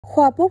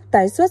Khoa Pug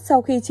tái xuất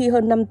sau khi chi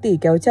hơn 5 tỷ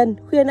kéo chân,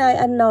 khuyên ai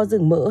ăn no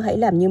rửng mỡ hãy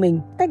làm như mình.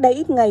 Cách đây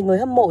ít ngày, người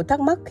hâm mộ thắc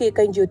mắc khi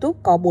kênh YouTube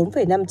có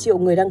 4,5 triệu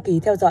người đăng ký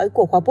theo dõi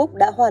của Khoa Pug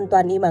đã hoàn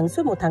toàn im ắng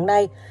suốt một tháng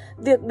nay.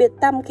 Việc biệt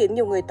tâm khiến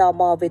nhiều người tò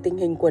mò về tình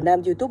hình của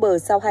nam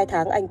YouTuber sau 2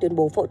 tháng anh tuyên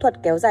bố phẫu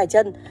thuật kéo dài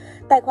chân.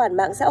 Tài khoản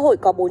mạng xã hội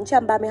có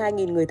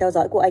 432.000 người theo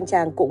dõi của anh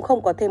chàng cũng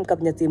không có thêm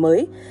cập nhật gì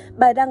mới.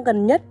 Bài đăng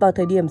gần nhất vào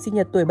thời điểm sinh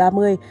nhật tuổi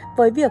 30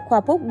 với việc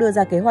Khoa Pug đưa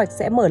ra kế hoạch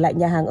sẽ mở lại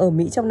nhà hàng ở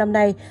Mỹ trong năm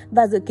nay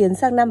và dự kiến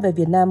sang năm về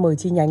Việt Nam mở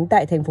chi nhánh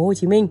tại thành phố Hồ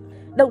Chí Minh.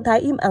 Động thái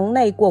im ắng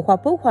này của Khoa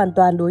Pug hoàn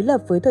toàn đối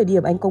lập với thời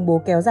điểm anh công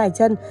bố kéo dài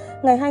chân.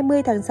 Ngày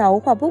 20 tháng 6,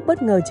 Khoa Pug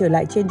bất ngờ trở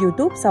lại trên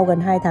YouTube sau gần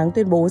 2 tháng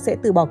tuyên bố sẽ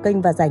từ bỏ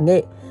kênh và giải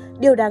nghệ.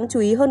 Điều đáng chú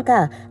ý hơn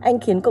cả, anh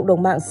khiến cộng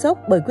đồng mạng sốc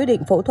bởi quyết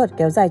định phẫu thuật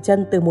kéo dài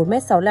chân từ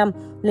 1m65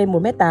 lên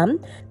 1m8.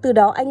 Từ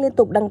đó anh liên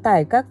tục đăng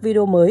tải các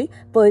video mới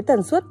với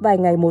tần suất vài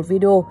ngày một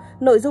video.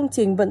 Nội dung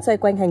chính vẫn xoay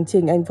quanh hành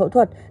trình anh phẫu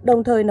thuật,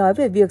 đồng thời nói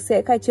về việc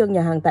sẽ khai trương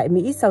nhà hàng tại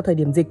Mỹ sau thời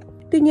điểm dịch.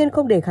 Tuy nhiên,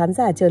 không để khán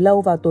giả chờ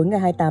lâu, vào tối ngày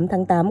 28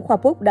 tháng 8, Khoa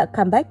Pug đã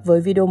comeback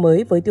với video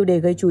mới với tiêu đề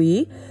gây chú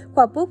ý.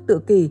 Khoa Pug tự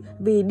kỷ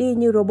vì đi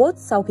như robot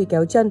sau khi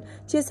kéo chân,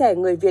 chia sẻ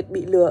người Việt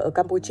bị lừa ở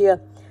Campuchia.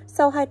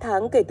 Sau 2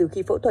 tháng kể từ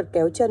khi phẫu thuật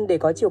kéo chân để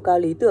có chiều cao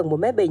lý tưởng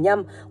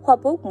 1m75, Khoa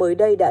Pug mới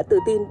đây đã tự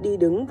tin đi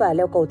đứng và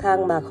leo cầu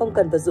thang mà không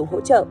cần vật dụng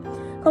hỗ trợ.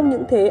 Không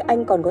những thế,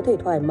 anh còn có thể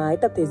thoải mái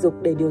tập thể dục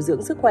để điều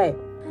dưỡng sức khỏe.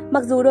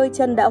 Mặc dù đôi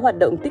chân đã hoạt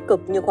động tích cực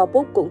nhưng Khoa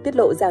Pug cũng tiết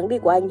lộ dáng đi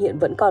của anh hiện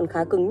vẫn còn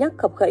khá cứng nhắc,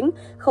 khập khễnh,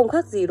 không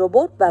khác gì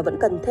robot và vẫn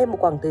cần thêm một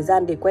khoảng thời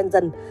gian để quen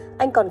dần.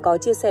 Anh còn có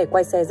chia sẻ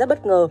quay xe rất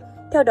bất ngờ.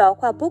 Theo đó,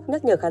 Khoa Pug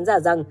nhắc nhở khán giả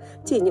rằng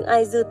chỉ những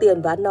ai dư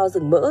tiền và ăn no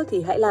rửng mỡ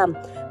thì hãy làm,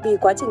 vì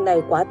quá trình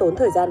này quá tốn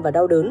thời gian và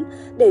đau đớn.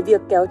 Để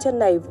việc kéo chân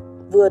này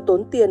vừa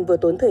tốn tiền vừa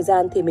tốn thời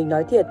gian thì mình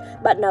nói thiệt,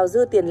 bạn nào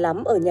dư tiền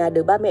lắm ở nhà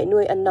được ba mẹ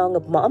nuôi ăn no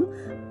ngập mõm,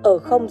 ở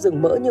không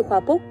rửng mỡ như Khoa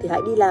Pug thì hãy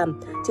đi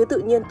làm, chứ tự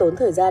nhiên tốn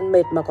thời gian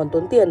mệt mà còn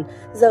tốn tiền.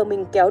 Giờ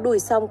mình kéo đùi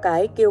xong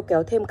cái kêu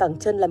kéo thêm cẳng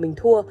chân là mình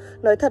thua,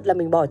 nói thật là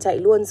mình bỏ chạy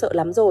luôn, sợ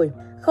lắm rồi.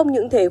 Không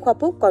những thế, Khoa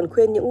Pug còn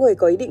khuyên những người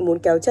có ý định muốn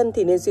kéo chân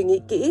thì nên suy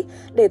nghĩ kỹ,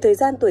 để thời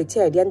gian tuổi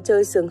trẻ đi ăn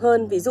chơi sướng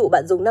hơn. Ví dụ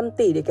bạn dùng 5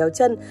 tỷ để kéo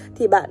chân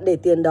thì bạn để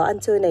tiền đó ăn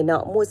chơi này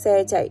nọ, mua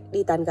xe chạy,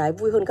 đi tán gái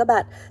vui hơn các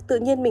bạn. Tự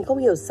nhiên mình không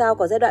hiểu sao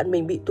có giai đoạn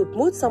mình bị tụt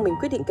mood xong mình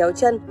quyết định kéo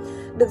chân.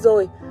 Được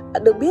rồi,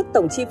 được biết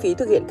tổng chi phí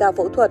thực hiện ca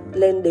phẫu thuật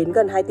lên đến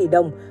gần 2 tỷ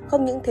đồng.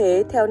 Không những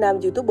thế, theo nam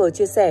YouTuber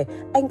chia sẻ,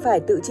 anh phải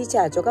tự chi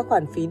trả cho các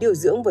khoản phí điều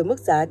dưỡng với mức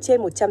giá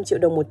trên 100 triệu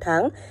đồng một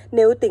tháng.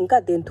 Nếu tính cả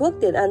tiền thuốc,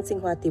 tiền ăn, sinh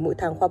hoạt thì mỗi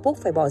tháng Khoa Pug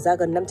phải bỏ ra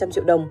gần 500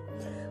 triệu đồng.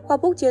 Khoa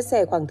Pug chia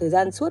sẻ khoảng thời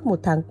gian suốt một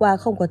tháng qua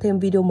không có thêm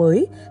video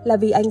mới là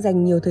vì anh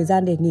dành nhiều thời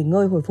gian để nghỉ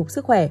ngơi hồi phục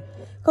sức khỏe.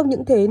 Không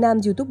những thế, nam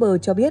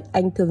YouTuber cho biết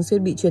anh thường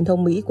xuyên bị truyền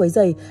thông Mỹ quấy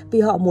rầy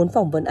vì họ muốn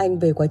phỏng vấn anh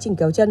về quá trình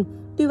kéo chân.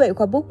 Tuy vậy,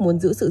 Khoa Pug muốn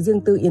giữ sự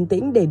riêng tư yên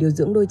tĩnh để điều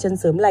dưỡng đôi chân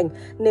sớm lành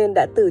nên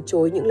đã từ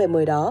chối những lời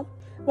mời đó.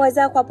 Ngoài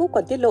ra, Khoa Pug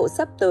còn tiết lộ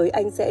sắp tới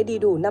anh sẽ đi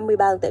đủ 50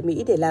 bang tại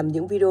Mỹ để làm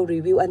những video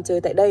review ăn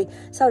chơi tại đây,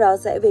 sau đó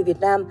sẽ về Việt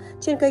Nam.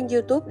 Trên kênh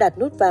YouTube đạt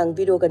nút vàng,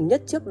 video gần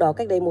nhất trước đó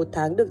cách đây 1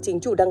 tháng được chính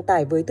chủ đăng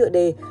tải với tựa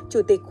đề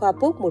Chủ tịch Khoa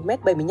Pug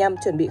 1m75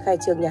 chuẩn bị khai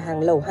trương nhà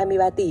hàng lẩu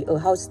 23 tỷ ở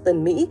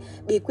Houston, Mỹ,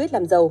 bí quyết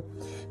làm giàu.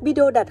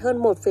 Video đạt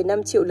hơn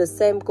 1,5 triệu lượt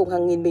xem cùng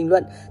hàng nghìn bình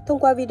luận. Thông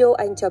qua video,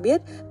 anh cho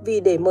biết vì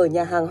để mở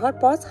nhà hàng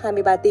hotpot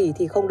 23 tỷ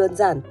thì không đơn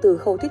giản, từ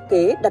khâu thiết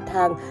kế, đặt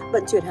hàng,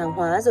 vận chuyển hàng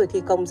hóa rồi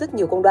thi công rất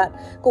nhiều công đoạn.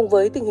 Cùng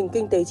với tình hình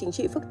kinh tế chính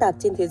trị phức tạp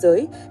trên thế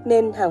giới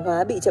nên hàng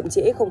hóa bị chậm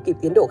trễ không kịp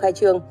tiến độ khai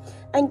trương.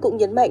 Anh cũng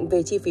nhấn mạnh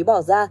về chi phí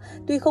bỏ ra,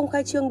 tuy không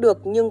khai trương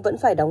được nhưng vẫn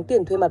phải đóng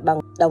tiền thuê mặt bằng,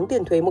 đóng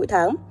tiền thuế mỗi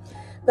tháng.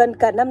 Gần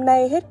cả năm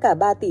nay hết cả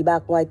 3 tỷ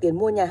bạc, ngoài tiền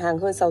mua nhà hàng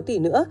hơn 6 tỷ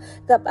nữa,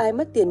 gặp ai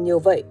mất tiền nhiều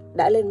vậy,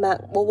 đã lên mạng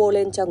bô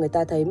lên cho người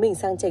ta thấy mình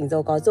sang chảnh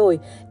giàu có rồi.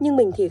 Nhưng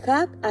mình thì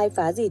khác, ai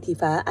phá gì thì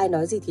phá, ai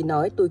nói gì thì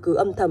nói, tôi cứ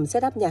âm thầm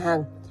set up nhà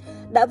hàng.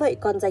 Đã vậy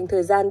còn dành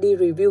thời gian đi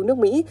review nước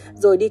Mỹ,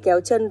 rồi đi kéo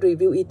chân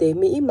review y tế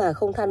Mỹ mà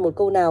không than một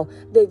câu nào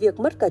về việc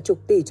mất cả chục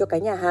tỷ cho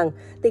cái nhà hàng.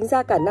 Tính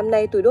ra cả năm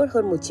nay tôi đốt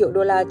hơn 1 triệu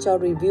đô la cho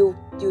review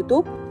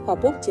YouTube, Khoa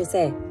Pug chia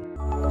sẻ.